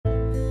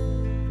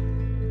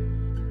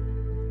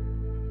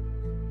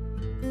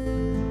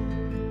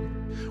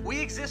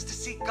exist to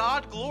see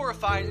God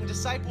glorified and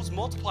disciples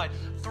multiplied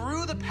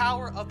through the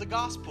power of the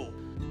gospel.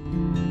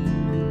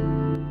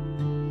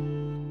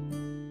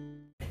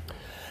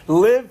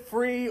 Live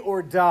free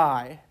or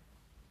die.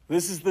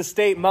 This is the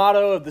state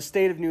motto of the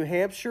state of New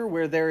Hampshire,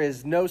 where there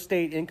is no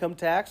state income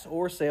tax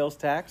or sales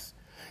tax.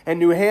 And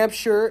New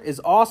Hampshire is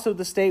also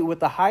the state with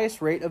the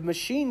highest rate of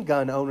machine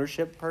gun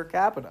ownership per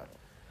capita.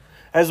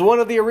 As one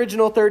of the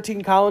original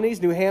 13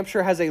 colonies, New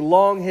Hampshire has a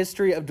long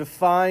history of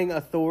defying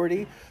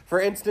authority. For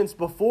instance,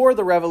 before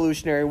the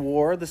Revolutionary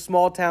War, the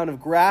small town of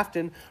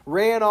Grafton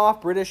ran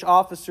off British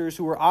officers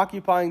who were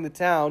occupying the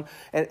town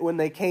when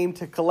they came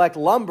to collect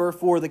lumber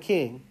for the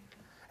king.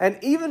 And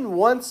even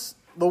once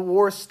the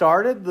war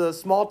started, the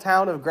small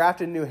town of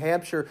Grafton, New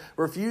Hampshire,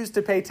 refused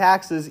to pay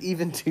taxes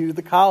even to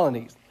the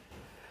colonies.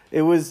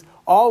 It was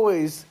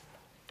always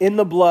in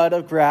the blood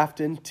of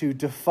Grafton to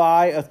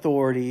defy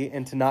authority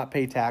and to not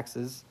pay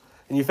taxes.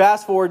 And you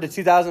fast forward to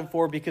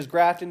 2004 because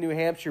Grafton, New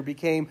Hampshire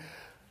became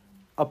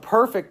a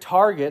perfect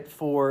target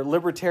for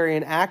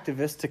libertarian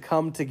activists to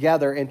come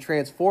together and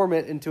transform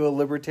it into a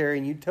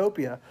libertarian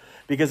utopia,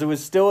 because it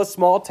was still a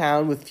small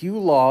town with few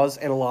laws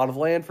and a lot of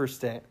land for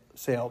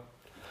sale.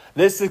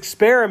 This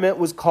experiment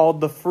was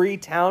called the Free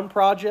Town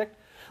Project,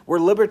 where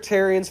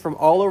libertarians from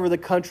all over the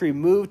country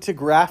moved to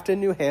Grafton,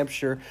 New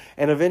Hampshire,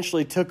 and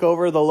eventually took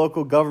over the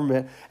local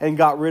government and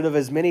got rid of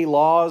as many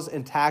laws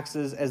and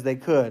taxes as they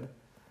could.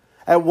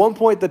 At one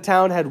point, the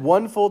town had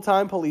one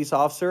full-time police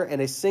officer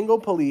and a single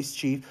police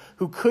chief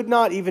who could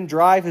not even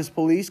drive his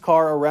police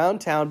car around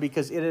town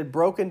because it had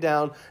broken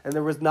down and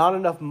there was not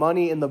enough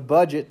money in the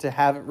budget to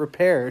have it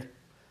repaired.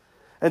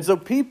 And so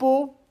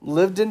people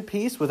lived in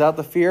peace without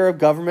the fear of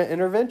government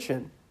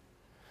intervention.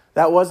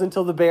 That was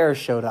until the bears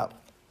showed up.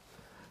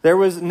 There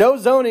was no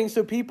zoning,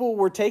 so people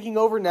were taking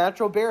over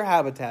natural bear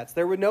habitats.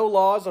 There were no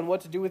laws on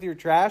what to do with your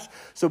trash,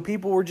 so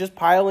people were just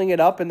piling it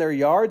up in their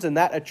yards, and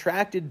that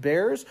attracted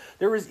bears.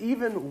 There was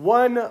even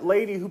one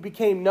lady who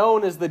became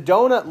known as the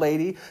Donut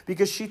Lady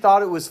because she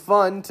thought it was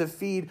fun to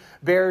feed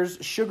bears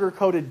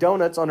sugar-coated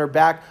donuts on her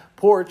back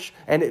porch,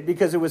 and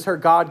because it was her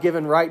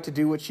God-given right to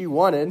do what she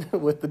wanted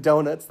with the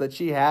donuts that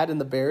she had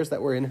and the bears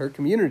that were in her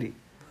community.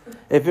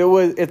 If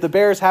the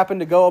bears happened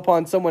to go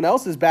upon someone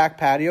else's back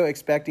patio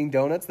expecting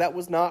donuts, that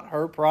was not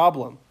her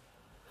problem.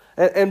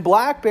 And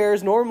black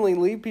bears normally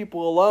leave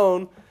people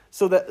alone,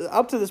 so that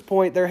up to this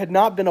point, there had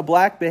not been a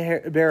black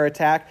bear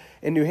attack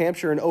in New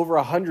Hampshire in over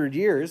 100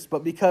 years.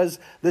 But because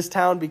this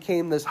town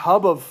became this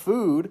hub of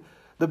food,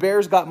 the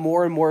bears got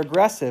more and more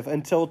aggressive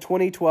until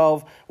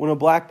 2012, when a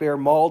black bear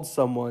mauled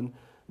someone,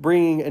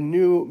 bringing a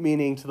new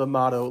meaning to the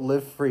motto,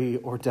 live free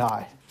or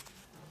die.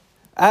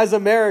 As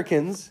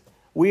Americans,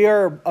 we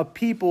are a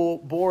people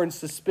born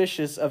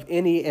suspicious of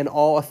any and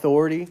all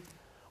authority.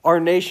 Our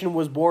nation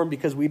was born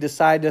because we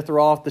decided to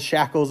throw off the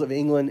shackles of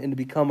England and to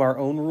become our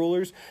own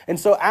rulers. And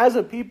so as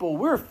a people,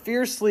 we're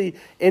fiercely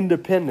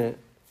independent.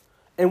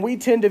 And we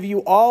tend to view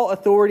all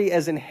authority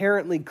as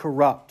inherently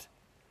corrupt.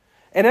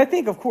 And I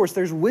think, of course,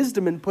 there's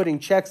wisdom in putting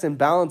checks and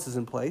balances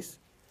in place.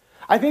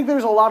 I think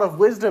there's a lot of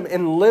wisdom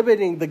in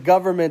limiting the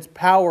government's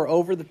power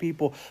over the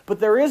people. But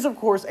there is, of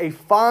course, a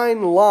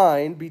fine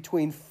line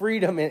between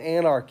freedom and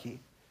anarchy.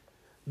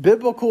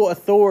 Biblical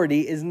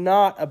authority is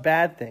not a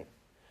bad thing.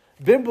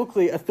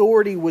 Biblically,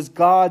 authority was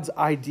God's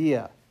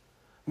idea.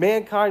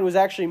 Mankind was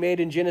actually made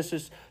in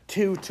Genesis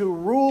to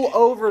rule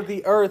over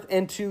the earth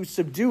and to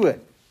subdue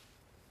it.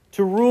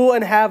 To rule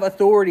and have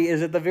authority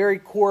is at the very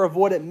core of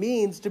what it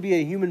means to be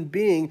a human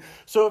being.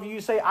 So if you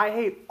say, I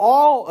hate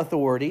all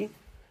authority,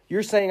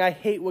 you're saying, I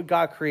hate what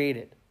God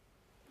created.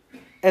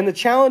 And the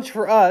challenge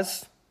for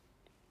us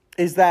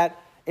is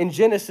that in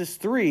Genesis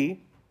 3,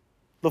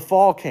 the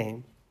fall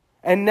came.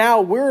 And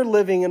now we're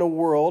living in a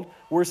world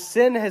where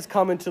sin has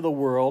come into the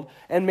world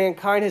and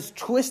mankind has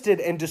twisted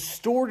and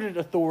distorted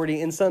authority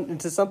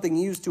into something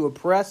used to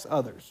oppress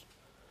others.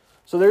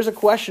 So there's a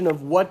question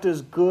of, what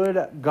does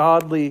good,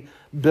 godly,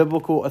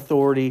 biblical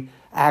authority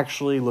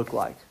actually look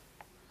like?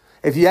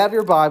 If you have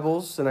your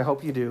Bibles, and I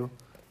hope you do,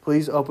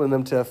 please open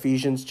them to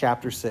Ephesians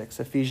chapter 6.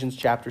 Ephesians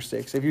chapter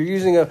 6. If you're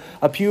using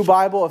a Pew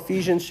Bible,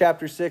 Ephesians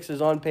chapter 6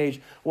 is on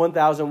page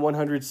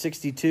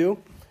 1162.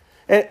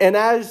 And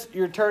as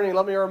you're turning,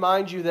 let me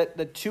remind you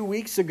that 2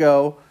 weeks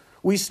ago,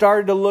 we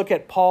started to look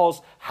at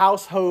Paul's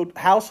household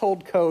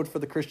code for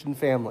the Christian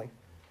family.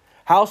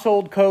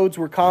 Household codes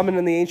were common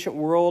in the ancient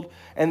world,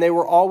 and they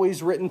were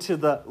always written to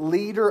the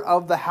leader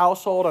of the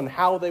household on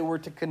how they were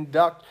to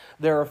conduct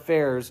their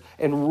affairs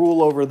and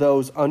rule over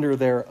those under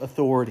their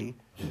authority.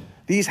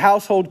 These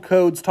household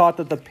codes taught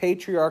that the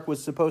patriarch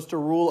was supposed to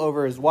rule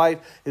over his wife,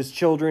 his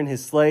children,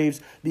 his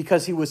slaves,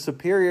 because he was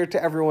superior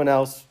to everyone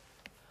else.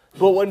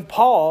 But when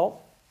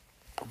Paul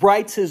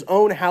writes his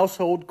own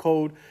household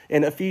code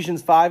in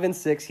Ephesians 5 and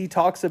 6, he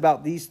talks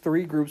about these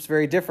three groups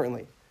very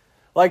differently.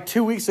 Like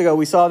 2 weeks ago,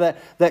 we saw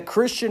that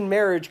Christian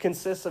marriage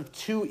consists of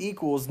two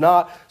equals,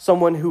 not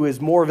someone who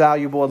is more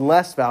valuable and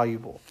less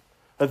valuable.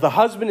 That the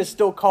husband is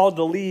still called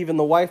to leave and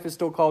the wife is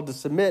still called to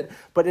submit.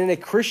 But in a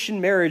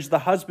Christian marriage, the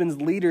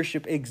husband's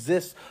leadership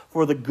exists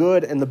for the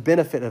good and the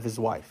benefit of his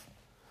wife.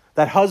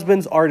 That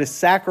husbands are to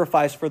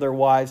sacrifice for their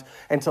wives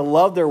and to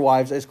love their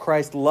wives as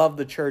Christ loved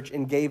the church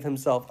and gave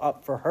himself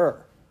up for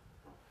her.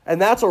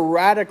 And that's a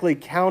radically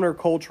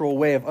countercultural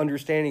way of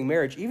understanding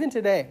marriage, even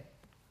today.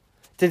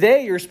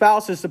 Today, your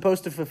spouse is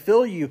supposed to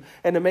fulfill you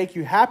and to make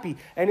you happy.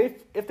 And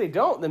if they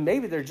don't, then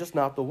maybe they're just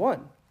not the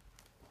one.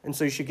 And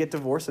so you should get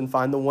divorced and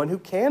find the one who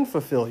can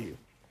fulfill you.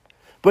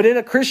 But in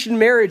a Christian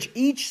marriage,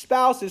 each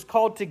spouse is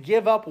called to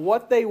give up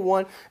what they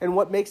want and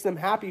what makes them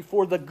happy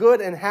for the good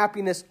and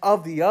happiness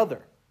of the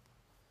other.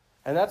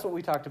 And that's what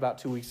we talked about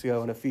 2 weeks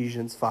ago in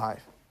Ephesians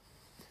 5.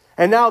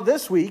 And now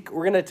this week,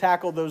 we're going to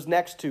tackle those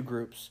next two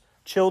groups,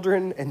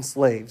 children and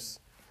slaves.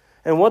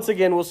 And once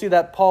again, we'll see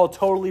that Paul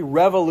totally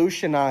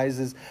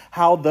revolutionizes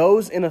how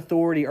those in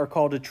authority are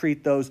called to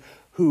treat those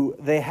who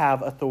they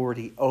have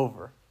authority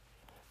over.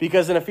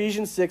 Because in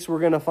Ephesians 6, we're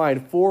going to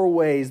find 4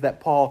 ways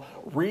that Paul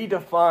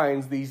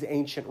redefines these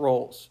ancient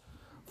roles.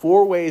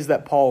 4 ways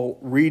that Paul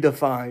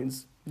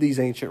redefines these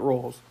ancient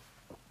roles.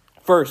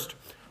 First,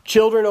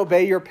 children,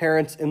 obey your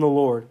parents in the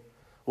Lord.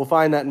 We'll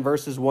find that in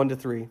verses 1 to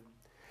 3.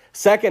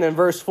 Second, in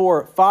verse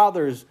 4,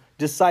 fathers,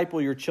 disciple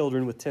your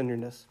children with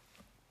tenderness.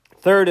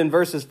 Third, in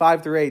verses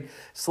 5 through 8,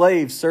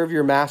 slaves, serve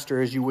your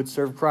master as you would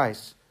serve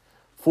Christ.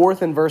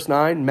 Fourth, in verse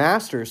 9,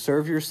 masters,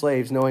 serve your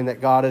slaves, knowing that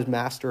God is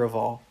master of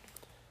all.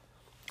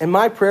 And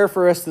my prayer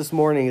for us this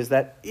morning is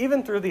that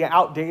even through the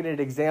outdated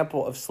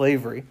example of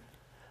slavery,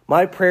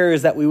 my prayer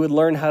is that we would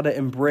learn how to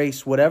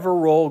embrace whatever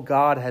role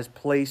God has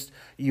placed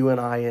you and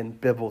I in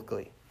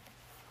biblically.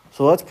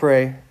 So let's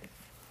pray,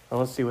 and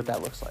let's see what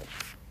that looks like.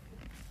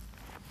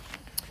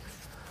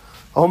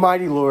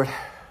 Almighty Lord,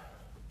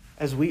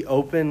 as we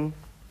open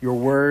your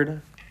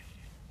word,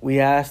 we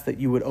ask that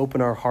you would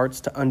open our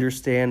hearts to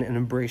understand and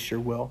embrace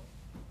your will.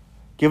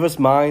 Give us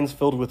minds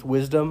filled with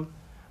wisdom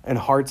and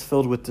hearts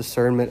filled with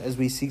discernment as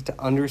we seek to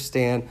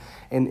understand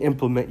and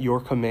implement your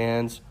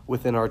commands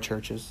within our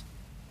churches.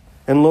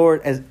 And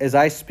Lord, as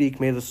I speak,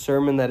 may the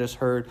sermon that is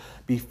heard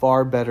be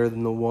far better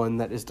than the one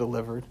that is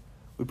delivered.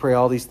 We pray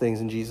all these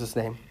things in Jesus'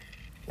 name.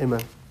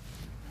 Amen.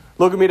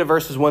 Look at me to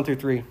verses 1 through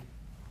 3.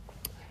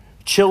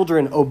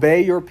 Children,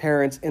 obey your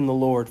parents in the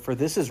Lord, for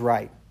this is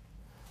right.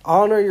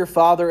 Honor your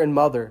father and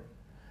mother.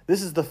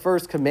 This is the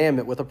first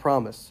commandment with a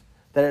promise,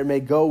 that it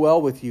may go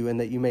well with you and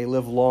that you may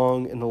live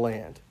long in the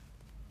land.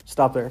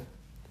 Stop there.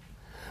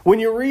 When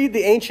you read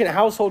the ancient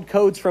household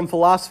codes from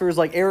philosophers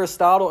like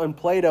Aristotle and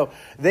Plato,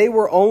 they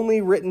were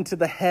only written to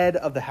the head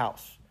of the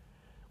house,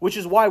 which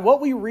is why what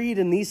we read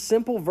in these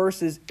simple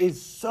verses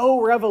is so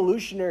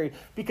revolutionary,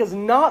 because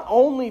not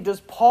only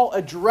does Paul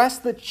address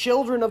the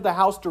children of the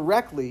house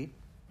directly,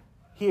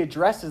 he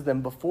addresses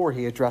them before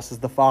he addresses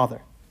the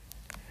father.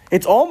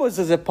 It's almost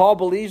as if Paul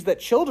believes that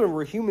children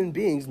were human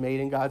beings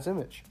made in God's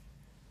image.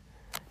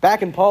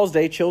 Back in Paul's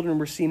day, children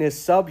were seen as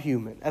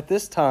subhuman. At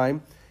this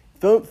time,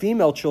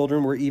 female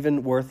children were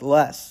even worth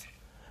less.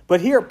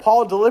 But here,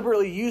 Paul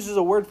deliberately uses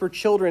a word for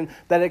children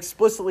that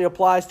explicitly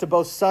applies to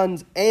both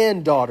sons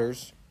and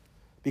daughters,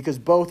 because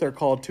both are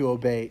called to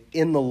obey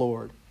in the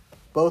Lord.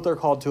 Both are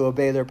called to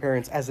obey their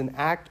parents as an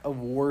act of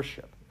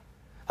worship.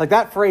 Like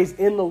that phrase,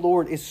 in the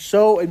Lord, is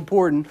so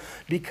important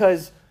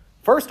because,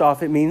 first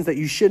off, it means that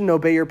you shouldn't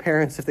obey your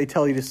parents if they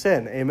tell you to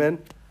sin. Amen?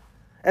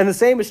 And the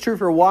same is true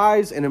for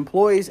wives and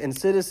employees and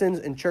citizens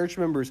and church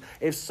members.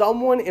 If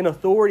someone in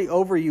authority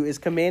over you is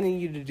commanding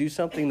you to do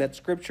something that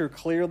Scripture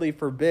clearly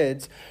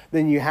forbids,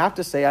 then you have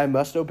to say, I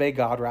must obey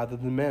God rather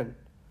than men.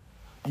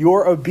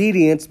 Your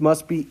obedience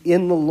must be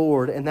in the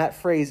Lord, and that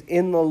phrase,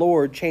 in the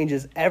Lord,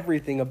 changes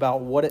everything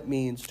about what it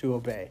means to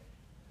obey.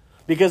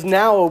 Because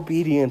now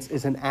obedience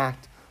is an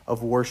act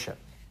of worship.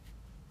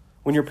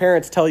 When your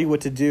parents tell you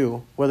what to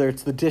do, whether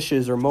it's the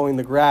dishes or mowing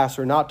the grass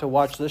or not to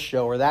watch this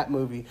show or that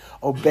movie,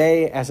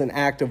 obey as an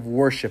act of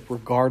worship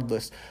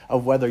regardless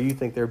of whether you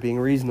think they're being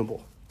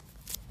reasonable.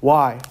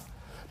 Why?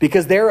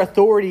 Because their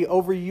authority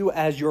over you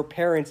as your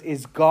parents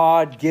is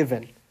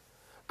God-given.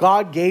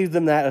 God gave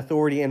them that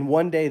authority, and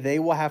one day they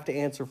will have to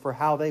answer for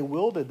how they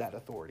wielded that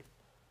authority.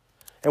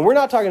 And we're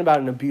not talking about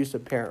an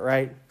abusive parent,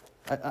 right?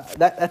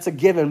 That's a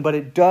given, but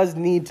it does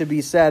need to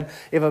be said.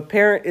 If a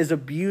parent is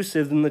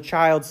abusive, then the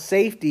child's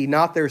safety,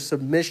 not their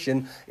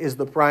submission, is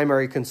the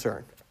primary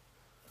concern.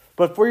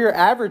 But for your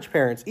average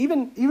parents,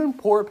 even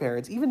poor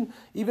parents,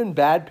 even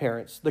bad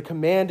parents, the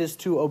command is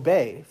to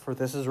obey, for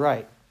this is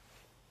right.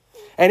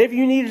 And if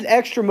you needed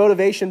extra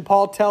motivation,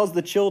 Paul tells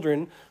the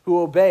children who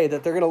obey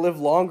that they're going to live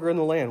longer in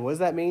the land. What does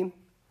that mean?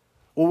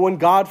 Well, when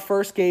God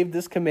first gave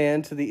this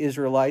command to the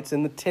Israelites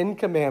in the 10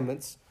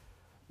 Commandments,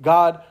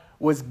 God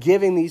was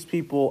giving these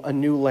people a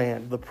new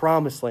land, the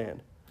promised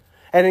land.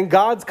 And in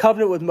God's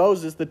covenant with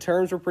Moses, the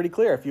terms were pretty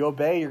clear. If you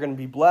obey, you're going to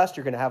be blessed,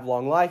 you're going to have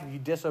long life. If you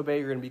disobey,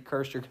 you're going to be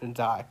cursed, you're going to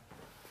die.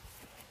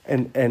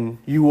 And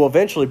you will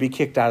eventually be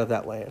kicked out of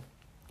that land.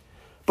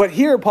 But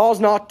here,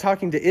 Paul's not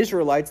talking to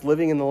Israelites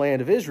living in the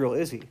land of Israel,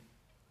 is he?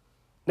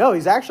 No,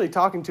 he's actually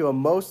talking to a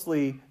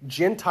mostly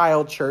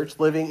Gentile church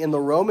living in the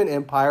Roman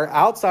Empire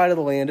outside of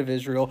the land of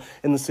Israel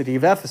in the city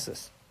of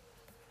Ephesus.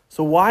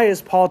 So why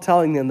is Paul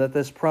telling them that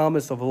this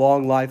promise of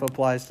long life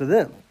applies to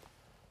them?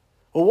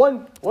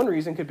 Well, one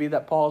reason could be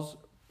that Paul's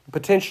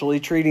potentially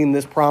treating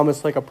this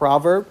promise like a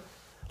proverb.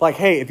 Like,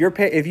 hey, if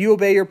you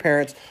obey your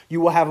parents,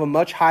 you will have a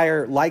much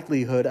higher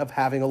likelihood of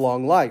having a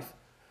long life.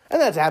 And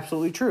that's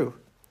absolutely true.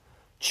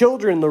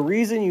 Children, the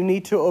reason you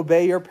need to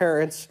obey your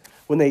parents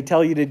when they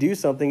tell you to do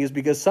something is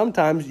because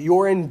sometimes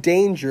you're in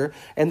danger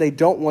and they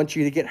don't want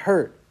you to get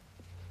hurt.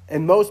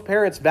 And most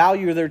parents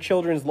value their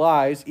children's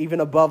lives even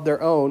above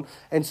their own,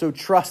 and so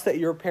trust that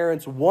your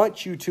parents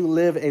want you to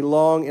live a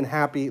long and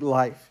happy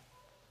life.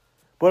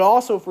 But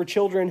also for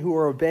children who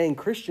are obeying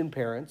Christian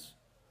parents,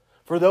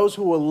 for those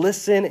who will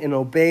listen and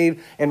obey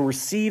and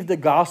receive the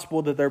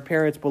gospel that their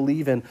parents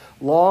believe in,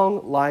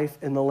 long life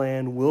in the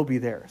land will be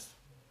theirs.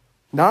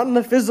 Not in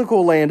the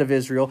physical land of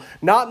Israel,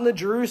 not in the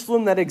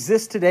Jerusalem that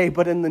exists today,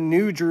 but in the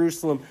new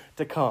Jerusalem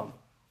to come.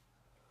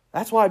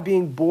 That's why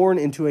being born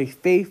into a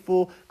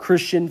faithful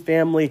Christian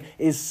family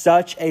is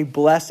such a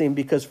blessing,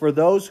 because for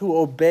those who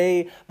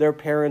obey their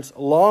parents,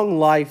 long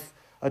life,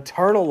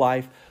 eternal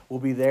life will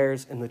be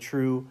theirs in the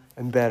true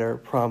and better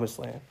promised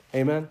land.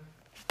 Amen?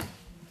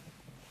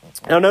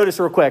 Now notice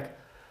real quick,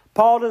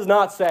 Paul does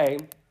not say,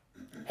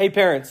 hey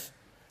parents,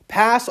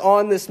 pass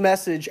on this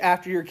message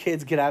after your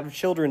kids get out of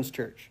children's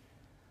church.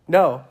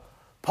 No,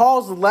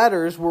 Paul's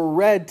letters were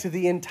read to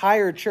the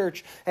entire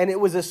church, and it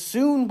was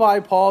assumed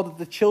by Paul that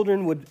the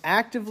children would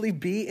actively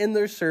be in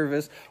their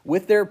service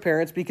with their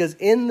parents, because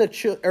in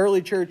the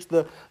early church,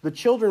 the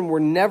children were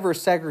never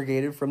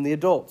segregated from the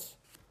adults.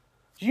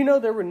 Do you know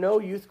there were no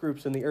youth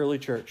groups in the early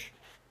church?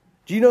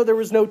 Do you know there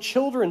was no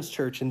children's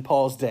church in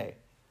Paul's day?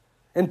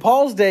 In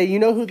Paul's day, you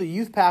know who the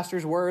youth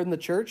pastors were in the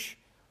church?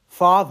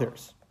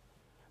 Fathers.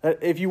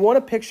 If you want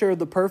a picture of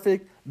the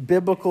perfect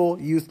biblical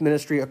youth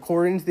ministry,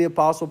 according to the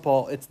Apostle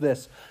Paul, it's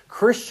this: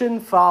 Christian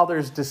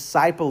fathers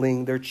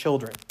discipling their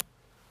children.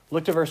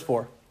 Look to verse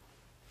 4.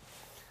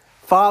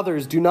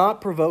 Fathers, do not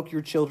provoke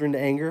your children to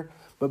anger,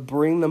 but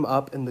bring them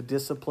up in the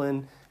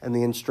discipline and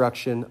the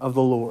instruction of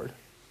the Lord.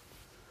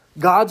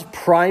 God's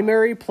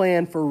primary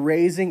plan for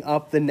raising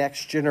up the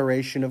next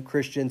generation of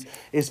Christians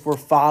is for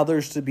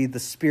fathers to be the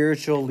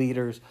spiritual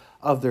leaders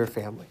of their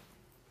family.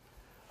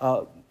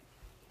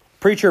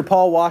 Preacher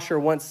Paul Washer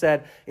once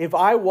said, if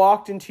I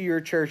walked into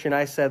your church and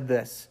I said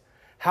this,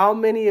 how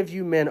many of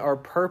you men are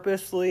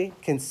purposely,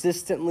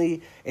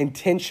 consistently,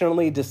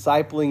 intentionally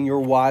discipling your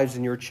wives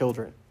and your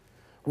children?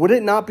 Would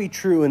it not be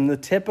true in the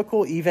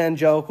typical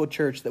evangelical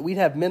church that we'd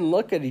have men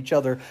look at each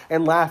other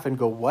and laugh and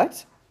go,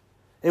 what?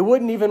 It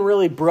wouldn't even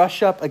really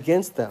brush up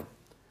against them.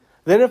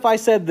 Then if I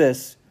said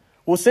this,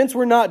 well, since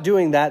we're not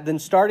doing that, then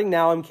starting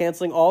now I'm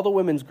canceling all the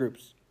women's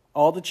groups,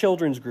 all the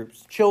children's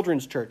groups,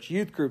 children's church,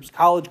 youth groups,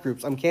 college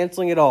groups. I'm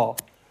canceling it all.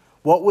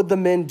 What would the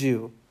men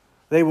do?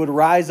 They would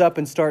rise up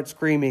and start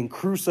screaming,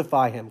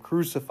 crucify him,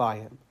 crucify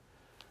him.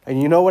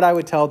 And you know what I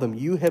would tell them?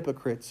 You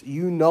hypocrites,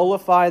 you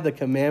nullify the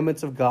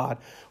commandments of God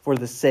for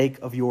the sake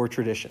of your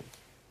tradition.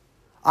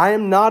 I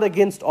am not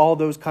against all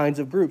those kinds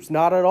of groups,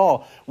 not at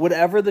all.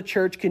 Whatever the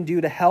church can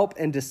do to help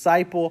and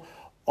disciple,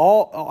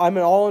 I'm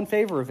all in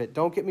favor of it.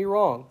 Don't get me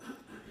wrong.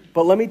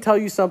 But let me tell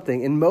you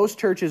something. In most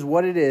churches,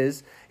 what it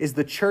is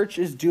the church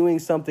is doing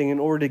something in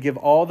order to give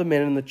all the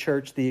men in the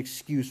church the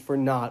excuse for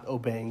not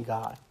obeying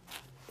God.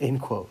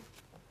 End quote.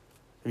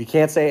 If you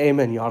can't say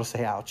amen, you ought to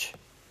say ouch.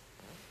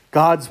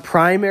 God's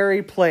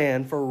primary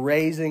plan for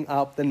raising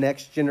up the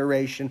next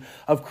generation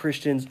of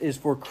Christians is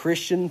for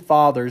Christian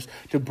fathers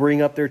to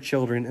bring up their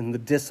children in the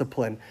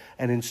discipline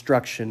and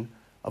instruction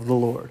of the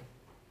Lord.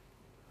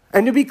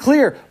 And to be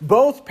clear,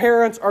 both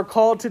parents are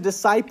called to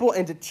disciple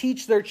and to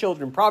teach their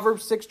children.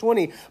 Proverbs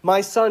 6:20,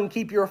 my son,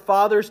 keep your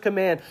father's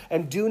command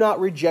and do not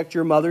reject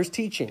your mother's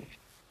teaching.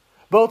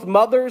 Both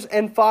mothers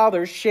and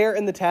fathers share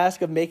in the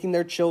task of making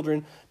their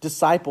children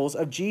disciples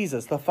of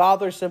Jesus. The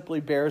father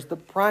simply bears the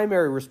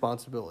primary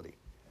responsibility.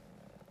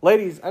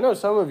 Ladies, I know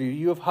some of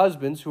you have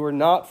husbands who are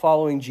not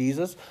following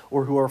Jesus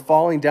or who are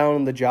falling down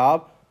on the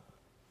job.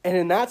 And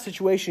in that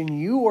situation,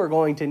 you are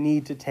going to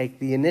need to take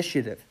the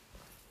initiative.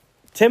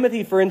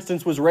 Timothy, for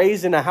instance, was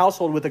raised in a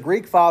household with a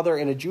Greek father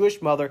and a Jewish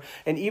mother.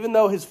 And even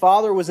though his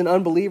father was an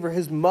unbeliever,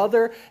 his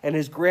mother and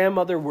his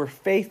grandmother were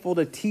faithful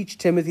to teach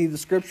Timothy the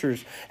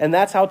scriptures. And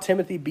that's how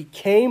Timothy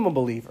became a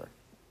believer.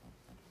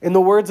 In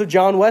the words of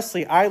John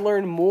Wesley, I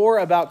learned more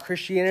about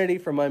Christianity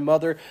from my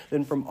mother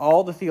than from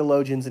all the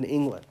theologians in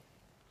England.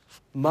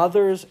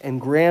 Mothers and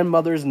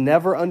grandmothers,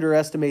 never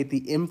underestimate the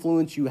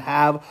influence you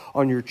have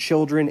on your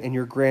children and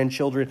your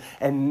grandchildren.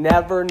 And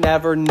never,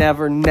 never,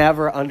 never,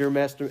 never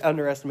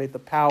underestimate the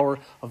power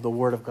of the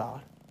Word of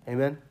God.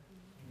 Amen?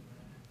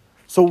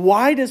 So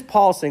why does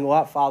Paul single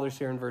out fathers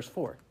here in verse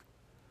 4?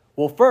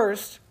 Well,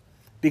 first,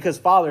 because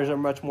fathers are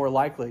much more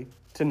likely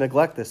to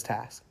neglect this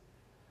task.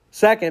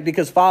 Second,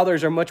 because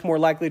fathers are much more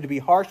likely to be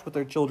harsh with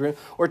their children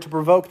or to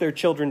provoke their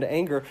children to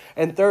anger.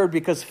 And third,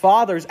 because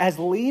fathers, as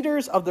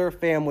leaders of their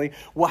family,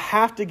 will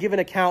have to give an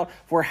account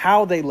for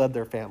how they led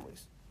their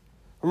families.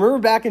 Remember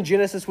back in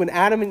Genesis when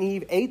Adam and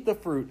Eve ate the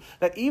fruit,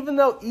 that even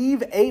though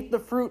Eve ate the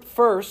fruit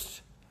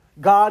first,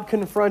 God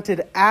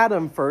confronted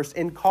Adam first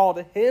and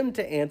called him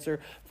to answer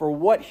for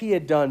what he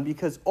had done,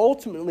 because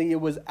ultimately it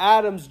was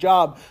Adam's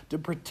job to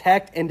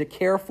protect and to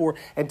care for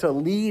and to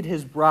lead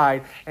his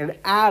bride, and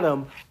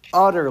Adam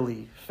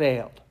utterly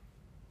failed.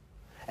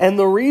 And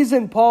the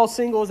reason Paul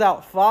singles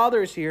out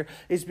fathers here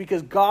is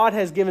because God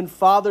has given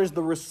fathers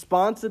the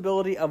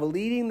responsibility of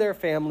leading their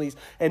families.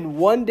 And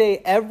one day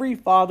every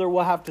father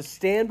will have to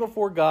stand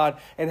before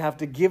God and have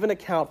to give an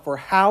account for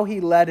how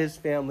he led his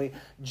family,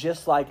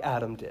 just like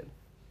Adam did.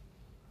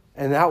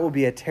 And that will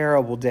be a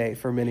terrible day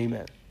for many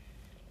men.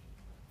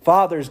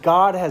 Fathers,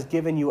 God has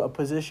given you a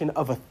position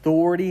of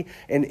authority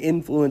and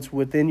influence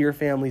within your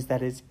families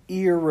that is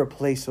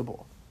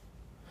irreplaceable.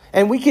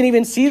 And we can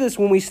even see this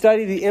when we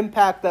study the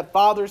impact that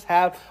fathers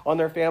have on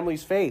their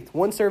family's faith.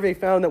 One survey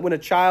found that when a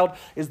child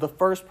is the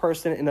first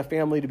person in a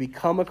family to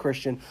become a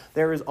Christian,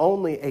 there is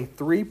only a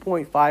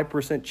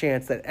 3.5%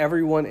 chance that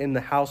everyone in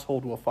the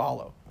household will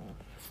follow.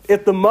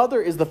 If the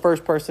mother is the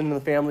first person in the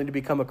family to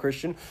become a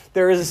Christian,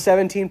 there is a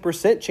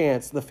 17%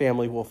 chance the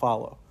family will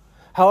follow.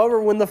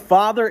 However, when the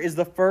father is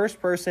the first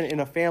person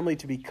in a family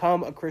to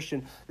become a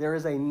Christian, there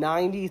is a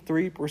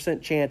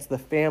 93% chance the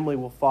family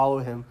will follow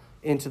him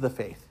into the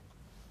faith.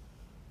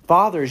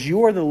 Fathers,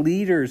 you are the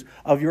leaders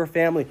of your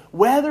family,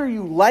 whether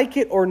you like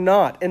it or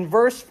not. And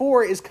verse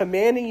 4 is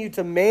commanding you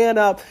to man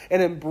up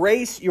and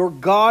embrace your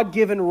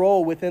God-given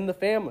role within the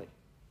family.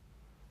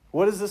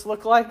 What does this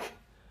look like?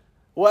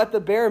 Well, at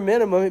the bare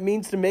minimum, it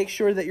means to make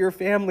sure that your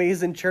family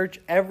is in church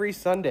every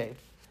Sunday.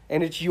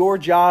 And it's your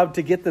job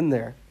to get them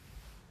there.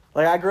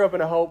 Like, I grew up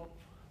in a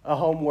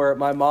home where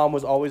my mom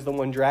was always the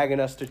one dragging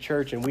us to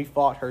church, and we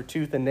fought her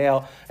tooth and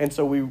nail. And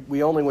so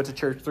we only went to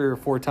church 3 or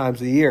 4 times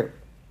a year.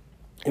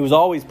 It was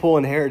always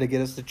pulling hair to get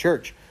us to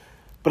church.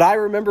 But I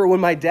remember when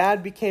my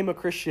dad became a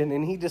Christian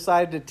and he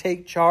decided to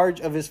take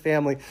charge of his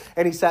family,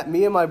 and he sat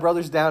me and my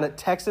brothers down at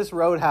Texas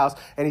Roadhouse,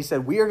 and he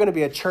said, we are going to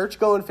be a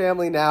church-going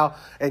family now,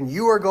 and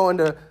you are going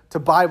to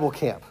Bible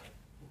camp.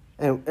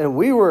 And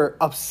we were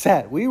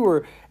upset. We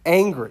were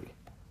angry.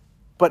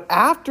 But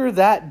after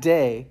that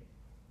day,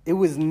 it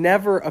was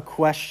never a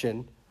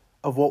question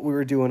of what we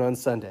were doing on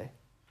Sunday.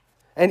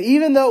 And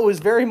even though it was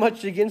very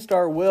much against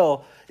our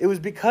will, it was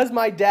because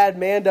my dad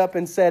manned up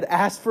and said,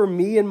 as for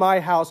me and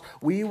my house,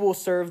 we will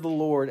serve the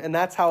Lord. And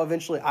that's how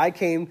eventually I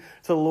came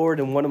to the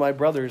Lord and one of my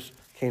brothers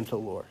came to the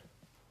Lord.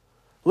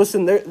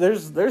 Listen,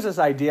 there's this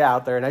idea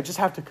out there, and I just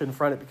have to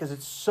confront it because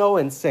it's so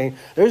insane.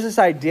 There's this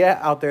idea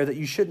out there that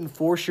you shouldn't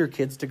force your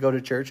kids to go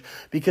to church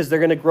because they're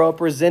going to grow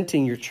up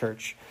resenting your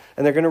church.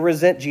 And they're going to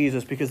resent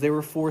Jesus because they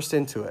were forced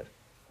into it.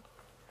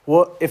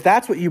 Well, if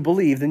that's what you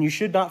believe, then you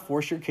should not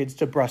force your kids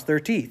to brush their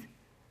teeth.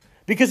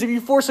 Because if you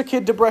force a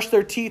kid to brush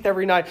their teeth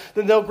every night,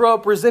 then they'll grow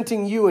up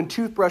resenting you and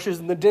toothbrushes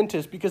and the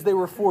dentist because they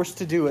were forced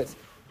to do it.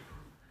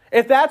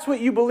 If that's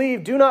what you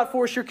believe, do not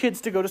force your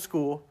kids to go to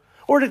school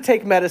or to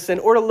take medicine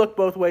or to look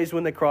both ways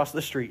when they cross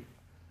the street.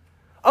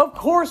 Of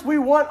course, we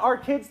want our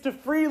kids to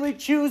freely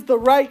choose the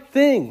right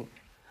thing.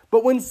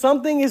 But when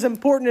something is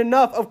important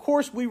enough, of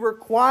course, we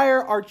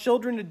require our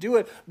children to do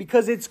it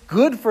because it's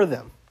good for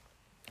them.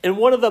 And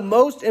one of the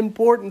most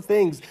important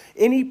things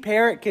any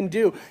parent can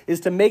do is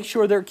to make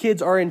sure their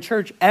kids are in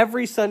church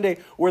every Sunday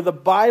where the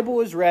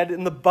Bible is read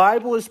and the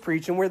Bible is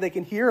preached and where they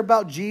can hear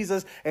about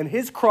Jesus and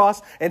his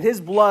cross and his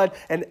blood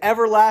and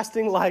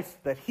everlasting life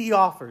that he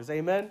offers.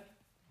 Amen?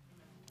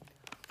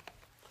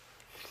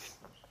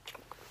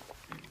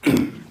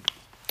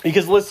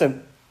 Because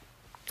listen,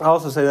 I'll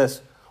also say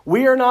this.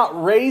 We are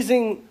not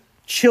raising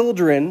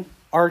children,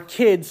 our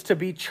kids, to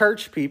be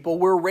church people.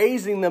 We're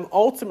raising them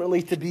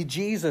ultimately to be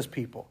Jesus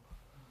people.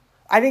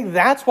 I think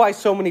that's why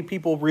so many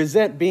people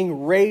resent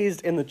being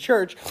raised in the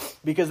church,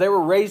 because they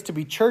were raised to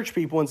be church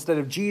people instead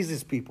of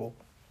Jesus people.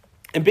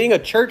 And being a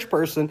church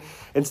person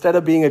instead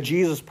of being a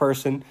Jesus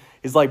person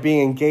is like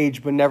being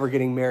engaged but never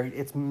getting married.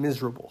 It's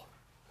miserable.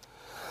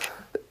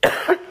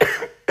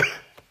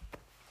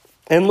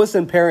 And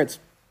listen, parents,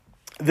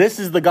 this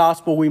is the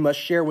gospel we must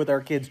share with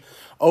our kids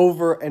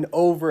over and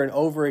over and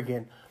over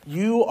again.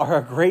 You are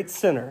a great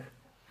sinner,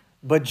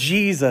 but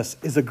Jesus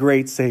is a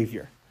great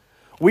Savior.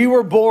 We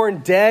were born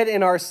dead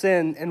in our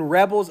sin and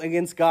rebels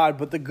against God,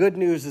 but the good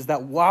news is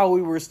that while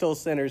we were still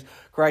sinners,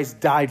 Christ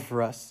died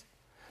for us.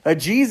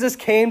 Jesus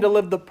came to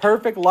live the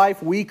perfect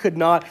life we could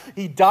not.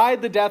 He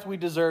died the death we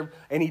deserved,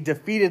 and he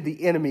defeated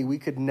the enemy we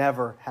could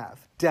never have,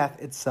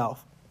 death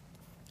itself.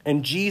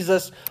 And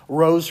Jesus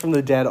rose from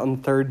the dead on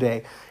the third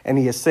day, and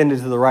he ascended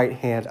to the right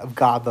hand of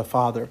God the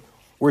Father,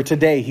 where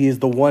today he is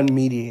the one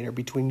mediator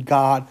between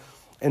God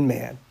and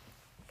man.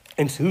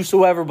 And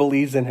whosoever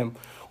believes in him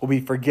will be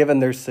forgiven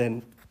their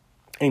sin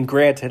and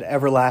granted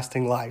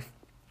everlasting life.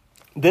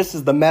 This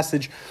is the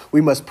message we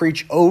must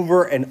preach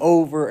over and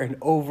over and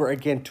over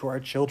again to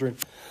our children.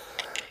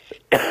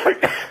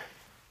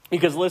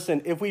 Because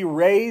listen, if we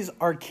raise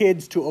our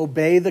kids to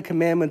obey the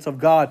commandments of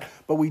God,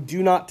 but we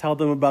do not tell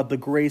them about the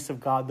grace of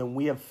God, then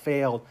we have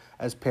failed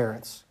as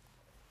parents.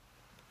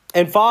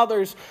 And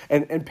fathers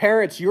and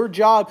parents, your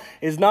job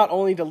is not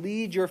only to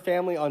lead your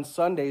family on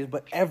Sundays,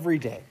 but every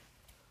day.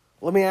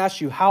 Let me ask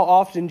you, how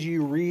often do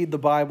you read the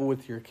Bible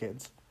with your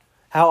kids?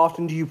 How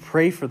often do you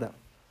pray for them?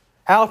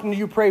 How often do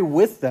you pray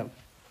with them?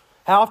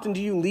 How often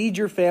do you lead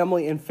your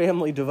family in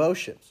family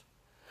devotions?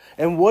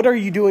 And what are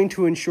you doing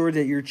to ensure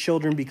that your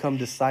children become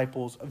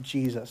disciples of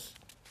Jesus?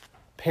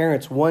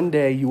 Parents, one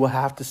day you will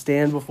have to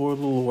stand before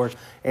the Lord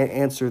and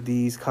answer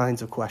these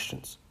kinds of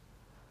questions.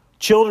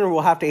 Children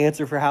will have to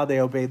answer for how they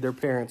obeyed their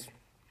parents.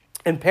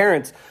 And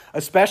parents,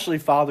 especially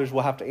fathers,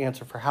 will have to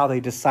answer for how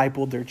they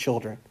discipled their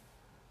children.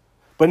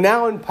 But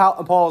now in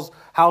Paul's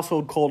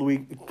household code,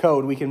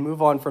 we can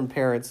move on from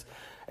parents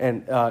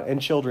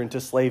and children to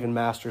slave and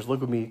masters.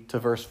 Look with me to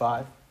verse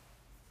 5.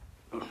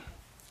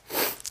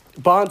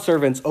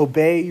 Bondservants,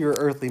 obey your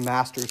earthly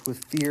masters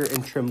with fear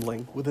and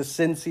trembling, with a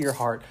sincere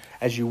heart,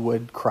 as you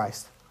would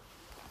Christ.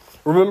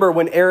 Remember,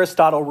 when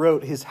Aristotle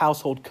wrote his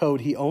household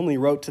code, he only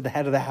wrote to the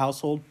head of the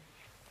household.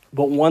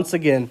 But once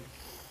again,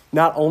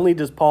 not only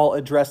does Paul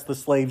address the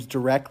slaves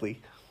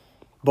directly,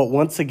 but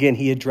once again,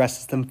 he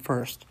addresses them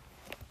first.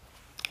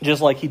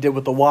 Just like he did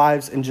with the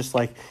wives and just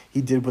like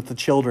he did with the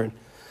children.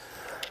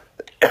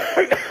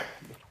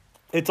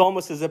 It's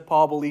almost as if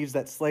Paul believes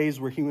that slaves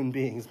were human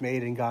beings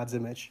made in God's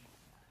image.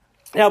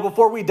 Now,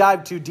 before we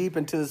dive too deep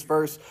into this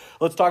verse,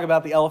 let's talk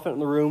about the elephant in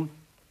the room.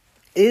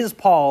 Is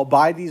Paul,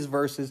 by these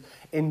verses,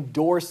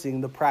 endorsing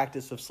the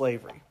practice of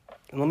slavery?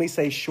 And let me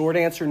say, short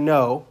answer,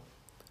 no,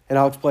 and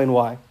I'll explain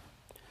why.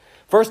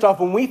 First off,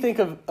 when we think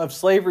of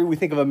slavery, we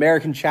think of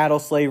American chattel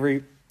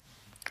slavery.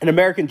 And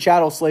American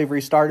chattel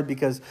slavery started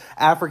because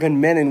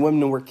African men and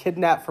women were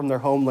kidnapped from their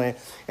homeland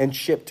and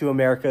shipped to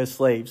America as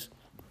slaves.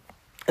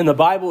 And the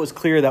Bible is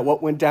clear that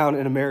what went down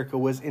in America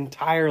was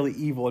entirely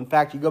evil. In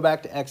fact, you go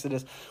back to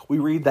Exodus, we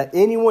read that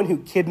anyone who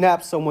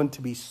kidnaps someone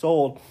to be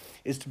sold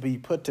is to be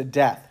put to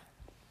death.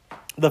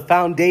 The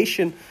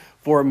foundation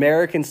for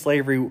American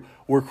slavery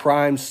were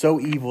crimes so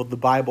evil the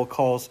Bible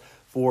calls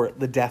for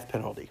the death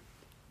penalty.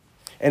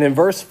 And in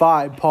verse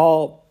 5,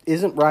 Paul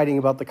isn't writing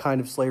about the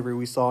kind of slavery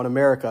we saw in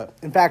America.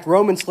 In fact,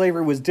 Roman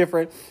slavery was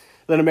different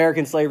than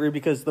American slavery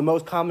because the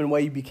most common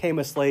way you became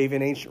a slave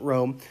in ancient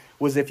Rome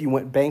was if you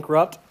went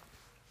bankrupt.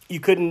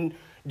 You couldn't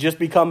just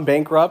become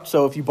bankrupt.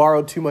 So if you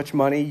borrowed too much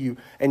money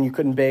and you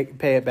couldn't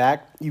pay it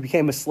back, you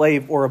became a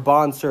slave or a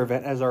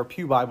bondservant, as our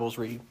Pew Bibles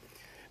read.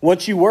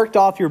 Once you worked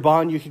off your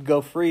bond, you could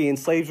go free, and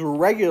slaves were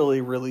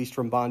regularly released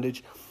from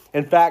bondage.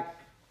 In fact,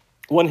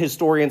 one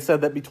historian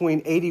said that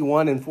between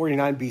 81 and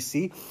 49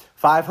 BC,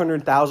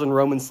 500,000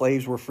 Roman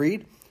slaves were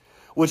freed,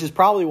 which is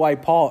probably why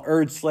Paul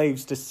urged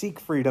slaves to seek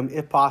freedom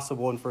if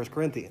possible in 1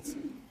 Corinthians.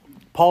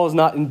 Paul is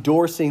not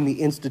endorsing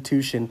the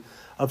institution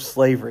of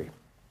slavery.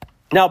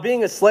 Now,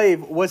 being a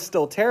slave was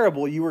still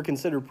terrible. You were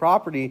considered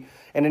property,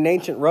 and in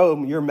ancient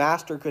Rome, your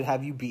master could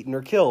have you beaten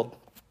or killed.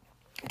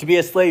 To be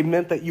a slave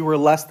meant that you were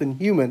less than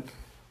human,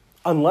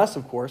 unless,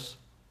 of course,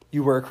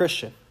 you were a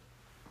Christian.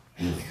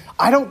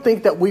 I don't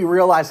think that we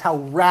realize how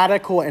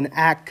radical an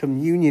act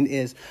communion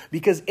is,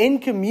 because in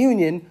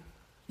communion,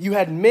 you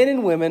had men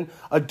and women,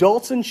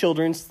 adults and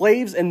children,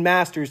 slaves and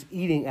masters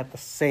eating at the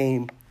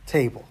same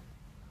table.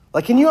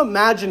 Like, can you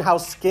imagine how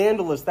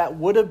scandalous that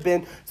would have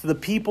been to the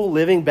people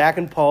living back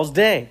in Paul's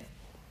day?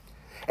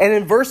 And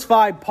in verse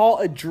 5, Paul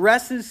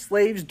addresses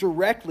slaves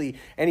directly,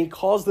 and he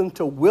calls them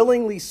to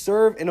willingly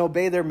serve and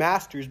obey their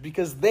masters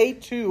because they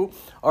too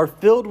are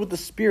filled with the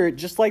Spirit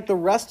just like the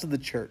rest of the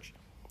church.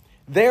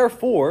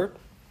 Therefore,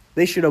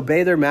 they should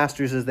obey their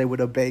masters as they would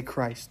obey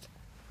Christ.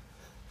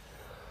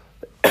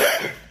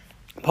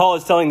 Paul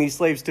is telling these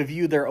slaves to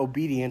view their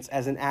obedience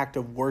as an act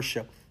of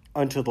worship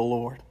unto the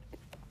Lord.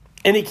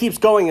 And he keeps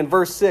going in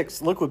verse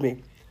 6. Look with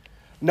me.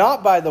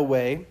 Not by the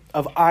way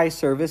of eye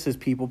service as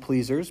people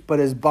pleasers, but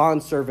as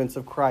bondservants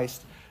of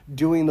Christ,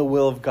 doing the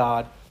will of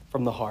God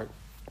from the heart.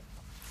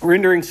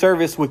 Rendering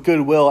service with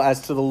good will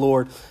as to the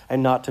Lord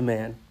and not to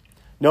man.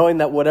 Knowing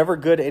that whatever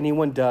good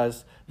anyone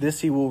does,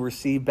 this he will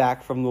receive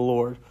back from the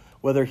Lord,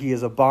 whether he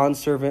is a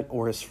bondservant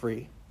or is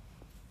free.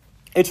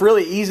 It's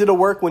really easy to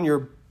work when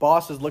your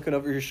boss is looking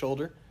over your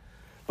shoulder.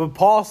 But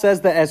Paul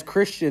says that as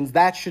Christians,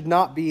 that should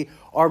not be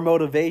our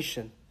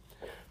motivation.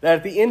 That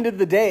at the end of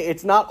the day,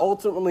 it's not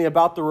ultimately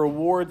about the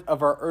reward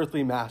of our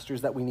earthly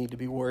masters that we need to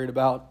be worried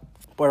about,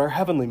 but our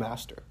heavenly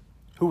master,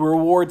 who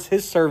rewards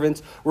his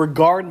servants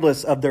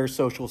regardless of their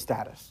social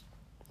status.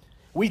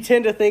 We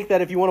tend to think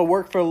that if you want to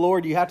work for the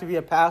Lord, you have to be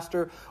a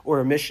pastor or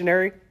a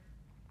missionary.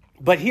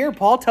 But here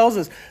Paul tells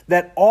us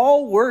that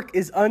all work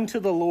is unto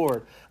the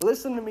Lord.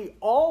 Listen to me.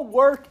 All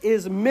work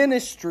is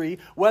ministry,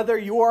 whether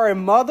you are a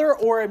mother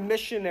or a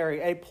missionary,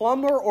 a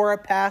plumber or a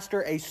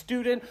pastor, a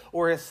student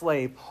or a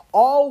slave.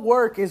 All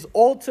work is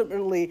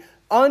ultimately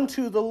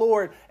unto the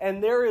Lord.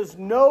 And there is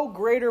no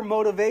greater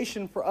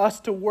motivation for us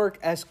to work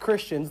as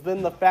Christians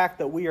than the fact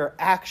that we are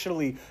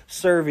actually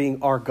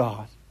serving our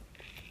God.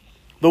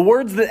 The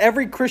words that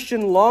every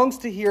Christian longs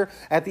to hear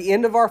at the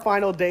end of our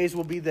final days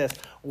will be this: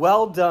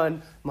 well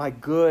done, my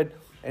good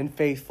and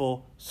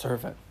faithful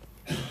servant.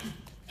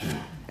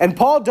 And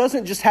Paul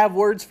doesn't just have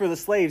words for the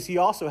slaves. He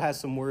also has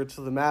some words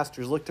for the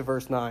masters. Look to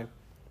verse 9.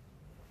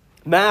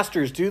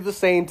 Masters, do the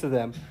same to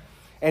them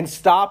and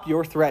stop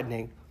your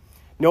threatening.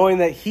 knowing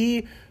that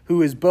he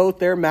who is both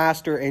their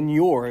master and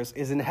yours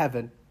is in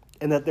heaven,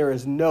 and that there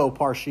is no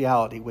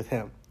partiality with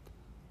him.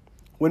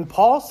 When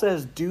Paul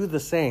says do the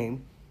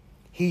same,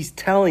 he's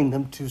telling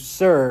them to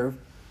serve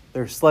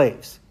their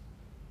slaves.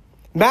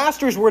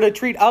 Masters were to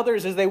treat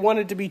others as they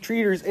wanted to be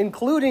treaters,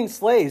 including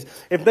slaves.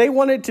 If they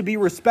wanted to be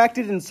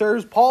respected and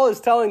served, Paul is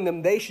telling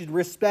them they should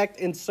respect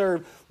and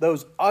serve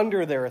those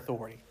under their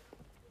authority,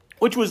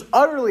 which was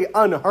utterly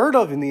unheard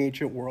of in the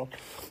ancient world.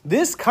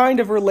 This kind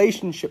of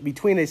relationship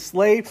between a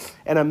slave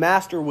and a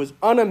master was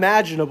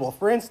unimaginable.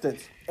 For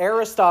instance,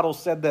 Aristotle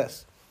said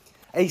this: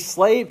 a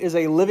slave is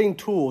a living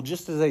tool,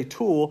 just as a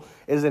tool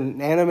is an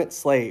inanimate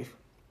slave.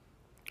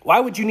 Why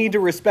would you need to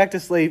respect a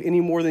slave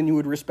any more than you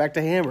would respect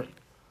a hammer?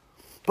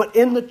 But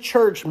in the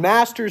church,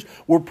 masters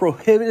were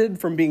prohibited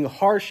from being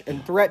harsh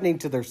and threatening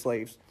to their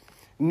slaves,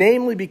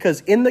 namely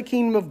because in the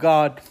kingdom of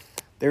God,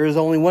 there is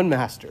only one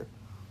master,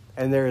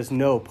 and there is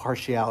no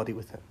partiality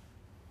with him.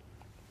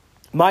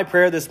 My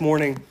prayer this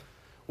morning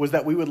was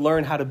that we would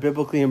learn how to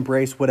biblically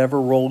embrace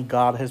whatever role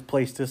God has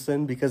placed us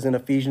in, because in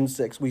Ephesians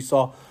 6, we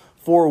saw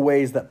 4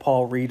 ways that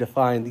Paul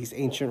redefined these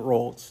ancient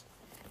roles.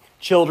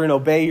 Children,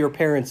 obey your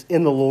parents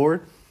in the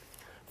Lord.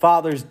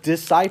 Fathers,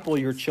 disciple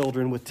your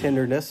children with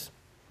tenderness.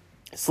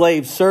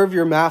 Slaves, serve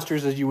your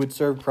masters as you would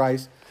serve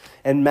Christ.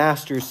 And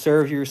masters,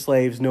 serve your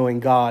slaves, knowing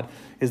God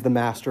is the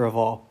master of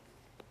all.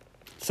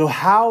 So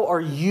how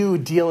are you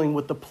dealing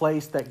with the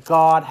place that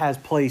God has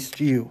placed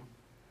you?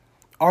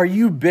 Are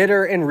you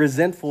bitter and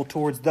resentful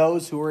towards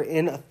those who are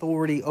in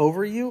authority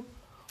over you?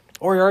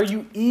 Or are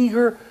you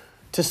eager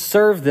to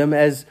serve them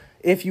as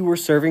if you were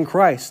serving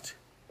Christ?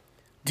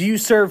 Do you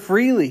serve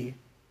freely,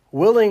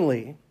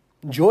 willingly,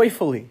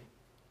 joyfully?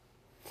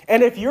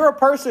 And if you're a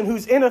person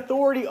who's in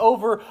authority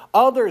over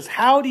others,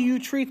 how do you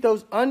treat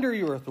those under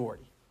your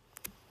authority?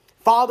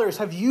 Fathers,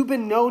 have you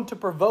been known to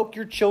provoke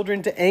your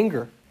children to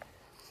anger?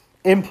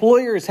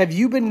 Employers, have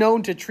you been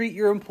known to treat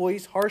your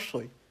employees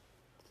harshly?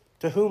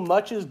 To whom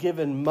much is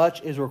given,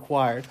 much is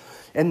required.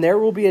 And there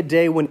will be a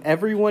day when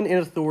everyone in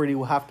authority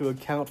will have to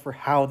account for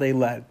how they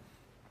led.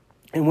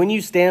 And when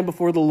you stand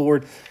before the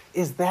Lord,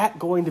 is that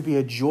going to be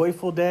a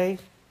joyful day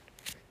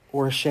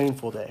or a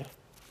shameful day?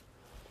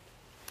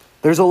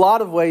 There's a lot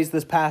of ways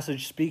this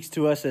passage speaks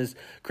to us as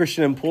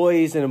Christian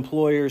employees and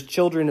employers,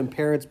 children and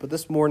parents, but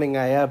this morning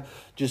I have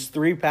just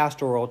 3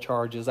 pastoral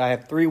charges. I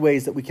have 3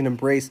 ways that we can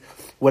embrace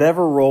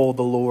whatever role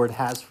the Lord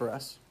has for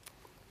us.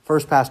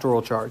 First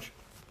pastoral charge: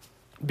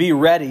 be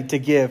ready to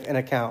give an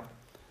account.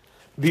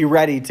 Be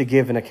ready to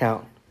give an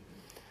account.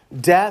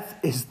 Death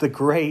is the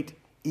great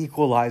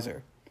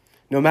equalizer.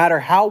 No matter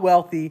how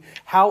wealthy,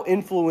 how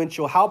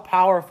influential, how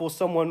powerful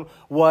someone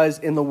was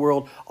in the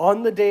world,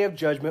 on the day of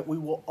judgment, we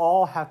will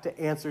all have to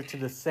answer to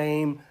the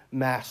same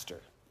master.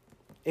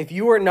 If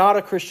you are not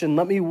a Christian,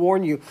 let me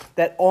warn you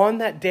that on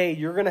that day,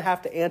 you're going to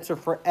have to answer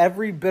for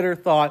every bitter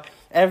thought,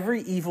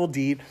 every evil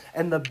deed.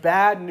 And the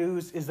bad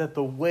news is that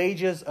the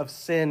wages of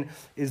sin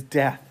is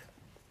death.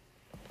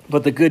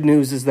 But the good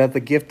news is that the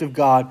gift of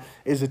God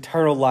is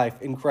eternal life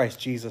in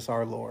Christ Jesus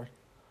our Lord.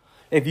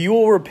 If you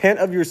will repent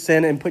of your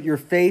sin and put your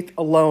faith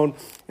alone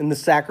in the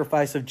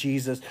sacrifice of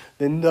Jesus,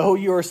 then though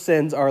your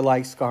sins are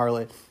like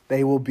scarlet,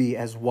 they will be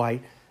as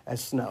white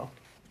as snow.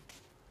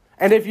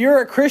 And if you're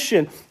a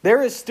Christian,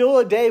 there is still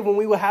a day when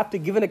we will have to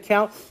give an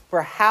account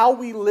for how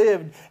we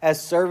lived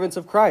as servants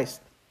of Christ.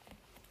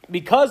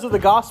 Because of the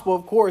gospel,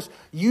 of course,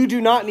 you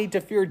do not need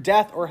to fear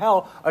death or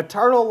hell.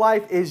 Eternal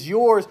life is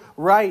yours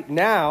right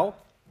now.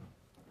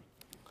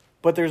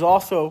 But there's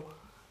also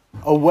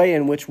a way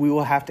in which we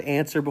will have to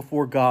answer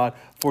before God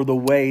for the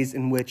ways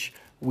in which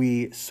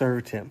we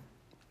served him.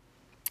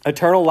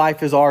 Eternal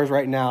life is ours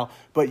right now,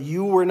 but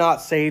you were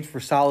not saved for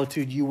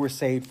solitude. You were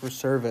saved for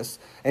service.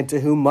 And to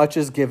whom much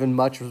is given,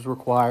 much was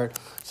required.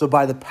 So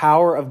by the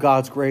power of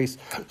God's grace,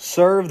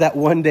 serve that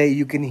one day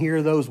you can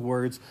hear those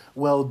words,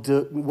 well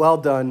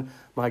done,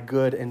 my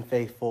good and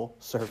faithful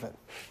servant.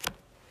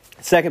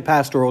 Second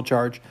pastoral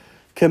charge: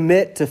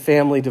 commit to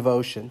family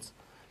devotions.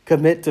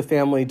 Commit to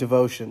family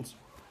devotions.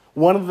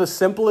 One of the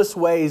simplest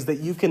ways that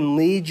you can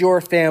lead your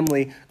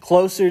family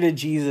closer to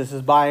Jesus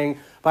is by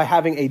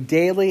having a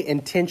daily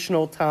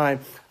intentional time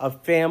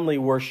of family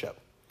worship.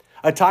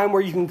 A time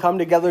where you can come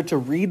together to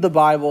read the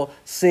Bible,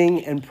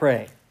 sing, and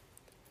pray.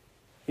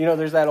 You know,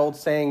 there's that old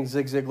saying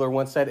Zig Ziglar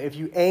once said, if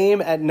you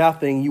aim at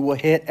nothing, you will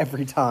hit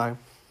every time.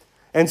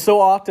 And so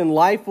often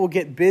life will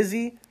get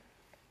busy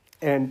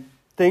and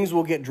things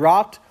will get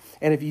dropped.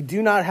 And if you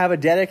do not have a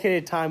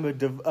dedicated time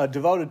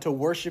devoted to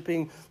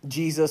worshiping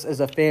Jesus as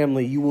a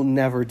family, you will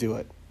never do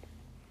it.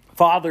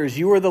 Fathers,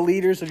 you are the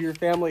leaders of your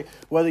family,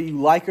 whether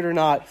you like it or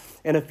not.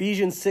 And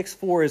Ephesians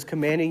 6:4 is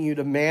commanding you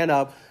to man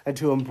up and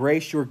to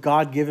embrace your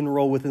God-given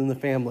role within the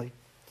family.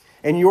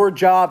 And your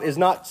job is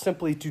not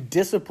simply to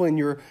discipline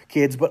your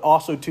kids, but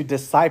also to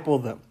disciple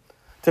them,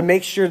 to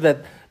make sure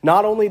that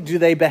not only do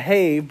they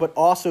behave, but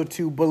also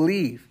to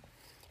believe.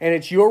 And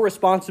it's your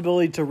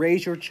responsibility to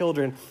raise your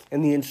children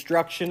in the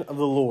instruction of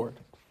the Lord.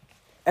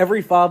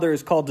 Every father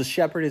is called to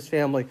shepherd his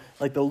family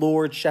like the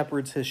Lord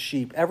shepherds his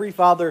sheep. Every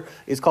father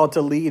is called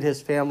to lead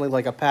his family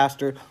like a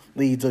pastor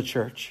leads a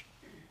church.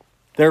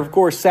 There, of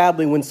course,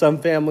 sadly, when some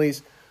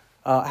families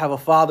have a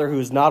father who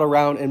is not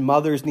around and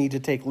mothers need to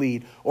take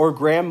lead, or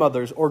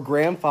grandmothers, or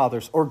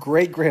grandfathers, or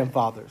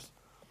great-grandfathers.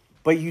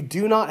 But you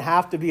do not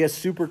have to be a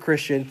super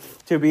Christian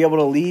to be able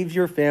to lead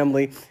your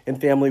family in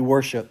family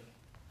worship.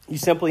 You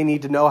simply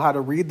need to know how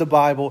to read the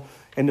Bible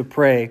and to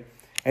pray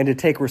and to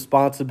take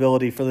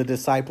responsibility for the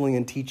discipling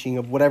and teaching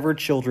of whatever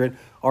children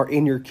are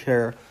in your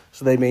care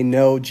so they may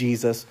know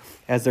Jesus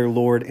as their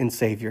Lord and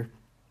Savior.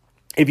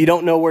 If you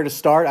don't know where to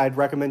start, I'd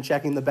recommend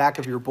checking the back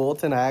of your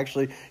bulletin. I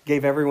actually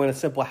gave everyone a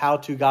simple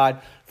how-to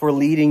guide for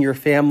leading your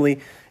family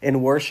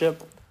in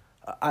worship.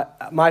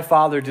 My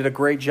father did a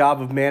great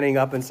job of manning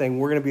up and saying,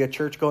 we're going to be a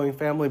church-going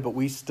family, but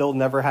we still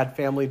never had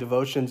family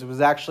devotions. It was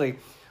actually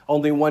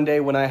only one day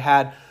when I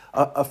had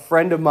a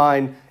friend of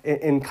mine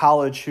in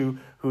college who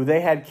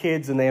they had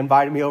kids, and they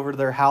invited me over to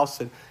their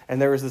house,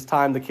 and there was this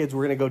time the kids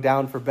were going to go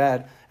down for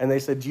bed, and they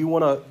said, do you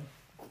want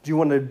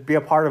to be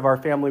a part of our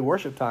family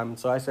worship time? And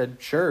so I said,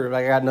 sure,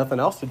 I got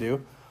nothing else to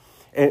do.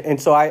 And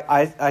so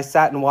I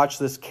sat and watched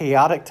this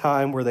chaotic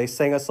time where they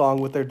sang a song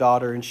with their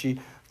daughter, and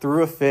she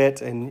threw a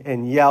fit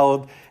and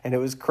yelled, and it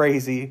was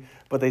crazy.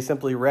 But they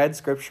simply read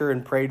scripture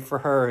and prayed for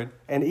her.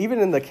 And even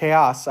in the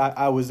chaos,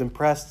 I was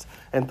impressed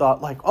and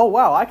thought, like, oh,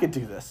 wow, I could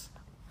do this.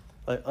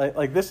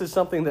 Like this is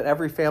something that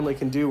every family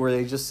can do, where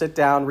they just sit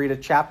down, read a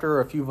chapter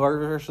or a few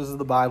verses of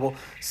the Bible,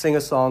 sing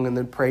a song, and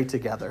then pray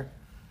together.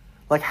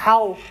 Like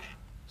how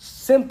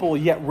simple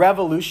yet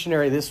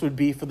revolutionary this would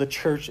be for the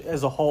church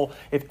as a whole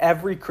if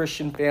every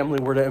Christian family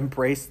were to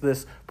embrace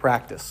this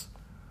practice.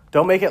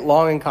 Don't make it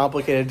long and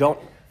complicated. Don't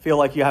feel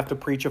like you have to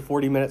preach a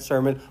 40-minute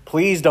sermon.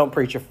 Please don't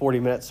preach a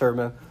 40-minute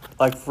sermon.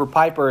 Like for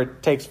Piper,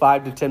 it takes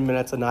 5 to 10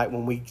 minutes a night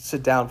when we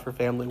sit down for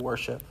family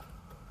worship.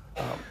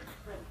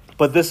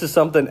 But this is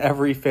something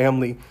every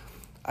family,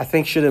 I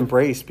think, should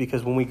embrace,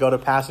 because when we go to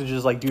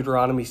passages like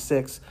Deuteronomy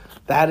 6,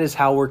 that is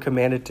how we're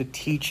commanded to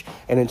teach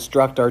and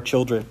instruct our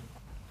children.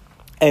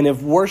 And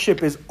if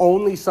worship is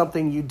only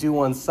something you do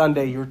on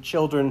Sunday, your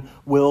children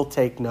will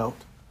take note.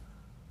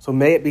 So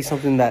may it be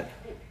something that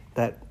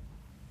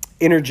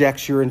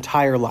interjects your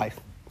entire life.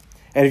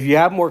 And if you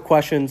have more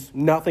questions,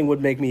 nothing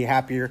would make me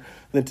happier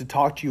than to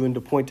talk to you and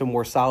to point to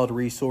more solid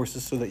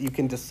resources so that you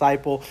can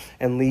disciple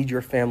and lead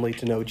your family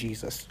to know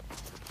Jesus.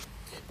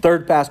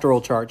 Third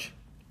pastoral charge: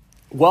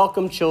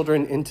 welcome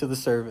children into the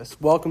service.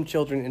 Welcome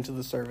children into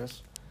the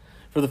service.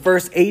 For the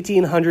first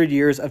 1,800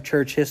 years of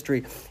church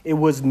history, it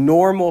was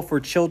normal for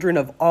children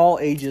of all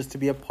ages to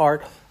be a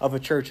part of a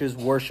church's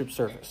worship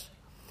service.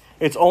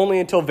 It's only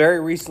until very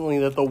recently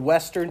that the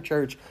Western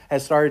church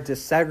has started to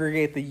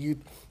segregate the youth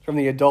from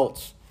the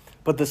adults.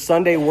 But the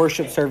Sunday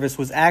worship service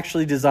was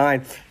actually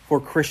designed for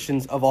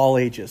Christians of all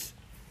ages.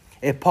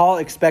 If Paul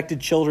expected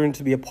children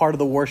to be a part of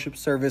the worship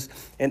service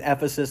in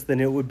Ephesus, then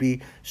it would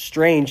be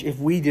strange if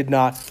we did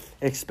not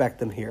expect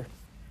them here.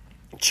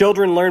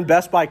 Children learn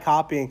best by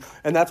copying,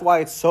 and that's why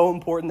it's so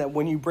important that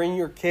when you bring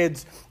your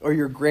kids or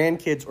your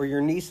grandkids or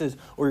your nieces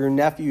or your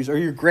nephews or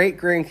your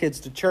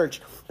great-grandkids to church,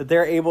 that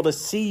they're able to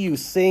see you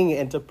sing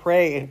and to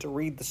pray and to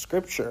read the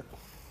scripture.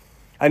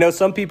 I know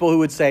some people who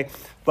would say,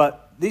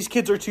 but these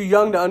kids are too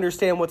young to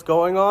understand what's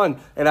going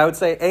on. And I would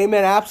say,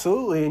 amen,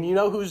 absolutely. And you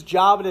know whose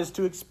job it is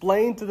to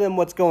explain to them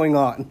what's going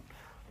on.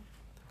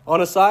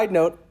 On a side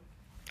note,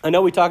 I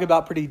know we talk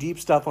about pretty deep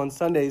stuff on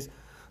Sundays,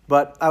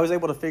 but I was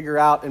able to figure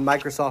out in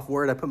Microsoft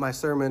Word, I put my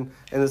sermon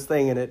in this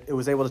thing, and it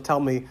was able to tell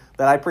me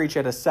that I preach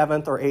at a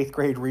 7th or 8th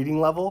grade reading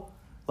level.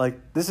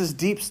 Like, this is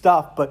deep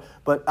stuff, but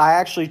I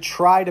actually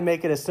try to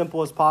make it as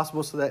simple as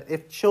possible so that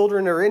if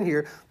children are in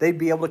here, they'd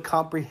be able to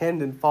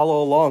comprehend and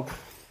follow along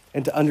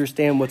and to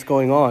understand what's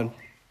going on.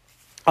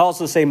 I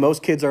also say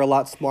most kids are a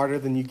lot smarter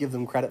than you give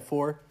them credit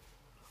for.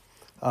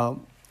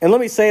 And let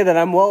me say that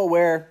I'm well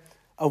aware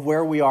of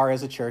where we are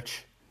as a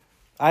church.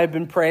 I have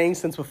been praying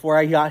since before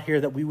I got here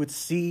that we would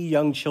see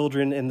young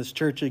children in this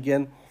church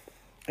again.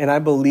 And I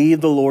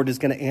believe the Lord is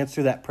going to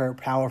answer that prayer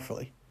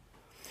powerfully.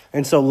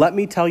 And so let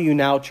me tell you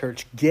now,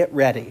 church, get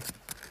ready.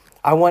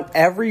 I want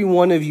every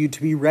one of you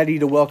to be ready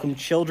to welcome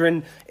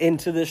children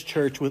into this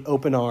church with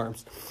open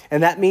arms.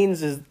 And that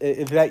means is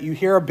that you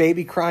hear a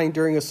baby crying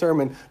during a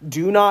sermon,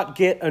 do not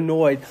get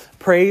annoyed.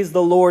 Praise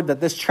the Lord that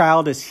this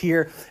child is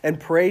here, and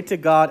pray to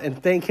God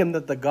and thank him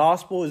that the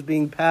gospel is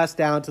being passed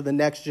down to the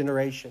next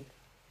generation.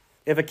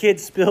 If a kid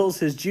spills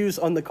his juice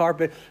on the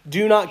carpet,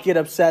 do not get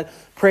upset.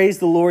 Praise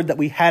the Lord that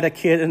we had a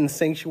kid in the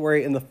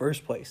sanctuary in the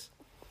first place.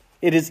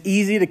 It is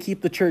easy to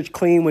keep the church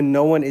clean when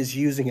no one is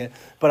using it.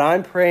 But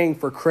I'm praying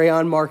for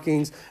crayon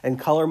markings and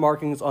color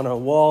markings on our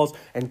walls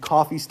and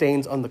coffee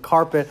stains on the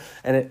carpet.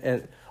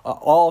 And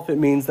all if it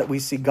means that we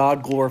see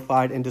God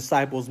glorified and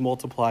disciples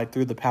multiplied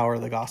through the power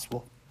of the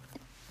gospel.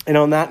 And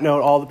on that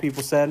note, all the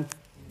people said,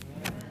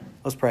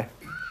 let's pray.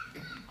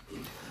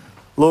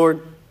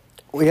 Lord,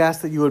 we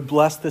ask that you would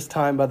bless this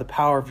time by the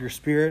power of your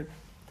Spirit,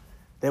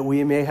 that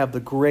we may have the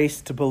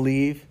grace to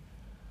believe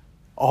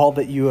all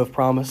that you have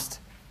promised,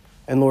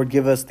 And Lord,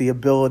 give us the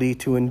ability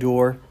to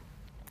endure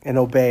and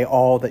obey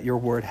all that your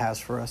word has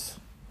for us.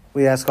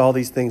 We ask all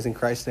these things in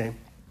Christ's name.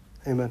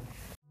 Amen.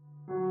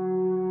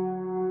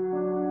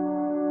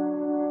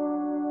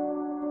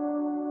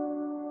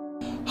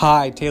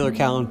 Hi, Taylor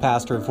Callen,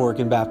 pastor of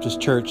Horicon Baptist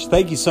Church.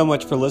 Thank you so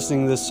much for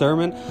listening to this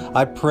sermon.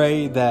 I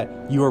pray that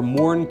you are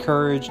more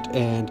encouraged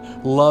and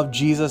love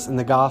Jesus and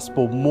the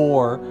gospel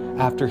more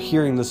after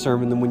hearing the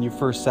sermon than when you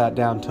first sat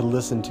down to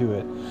listen to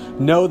it.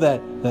 Know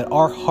that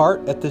our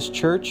heart at this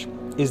church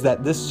is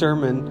that this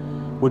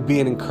sermon would be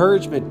an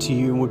encouragement to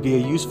you and would be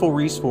a useful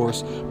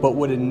resource, but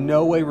would in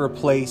no way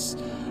replace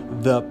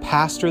the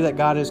pastor that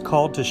God has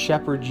called to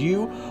shepherd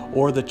you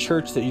or the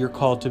church that you're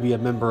called to be a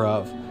member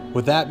of.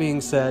 With that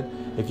being said,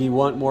 if you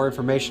want more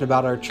information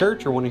about our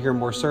church or want to hear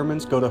more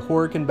sermons, go to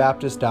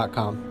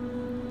horiconbaptist.com.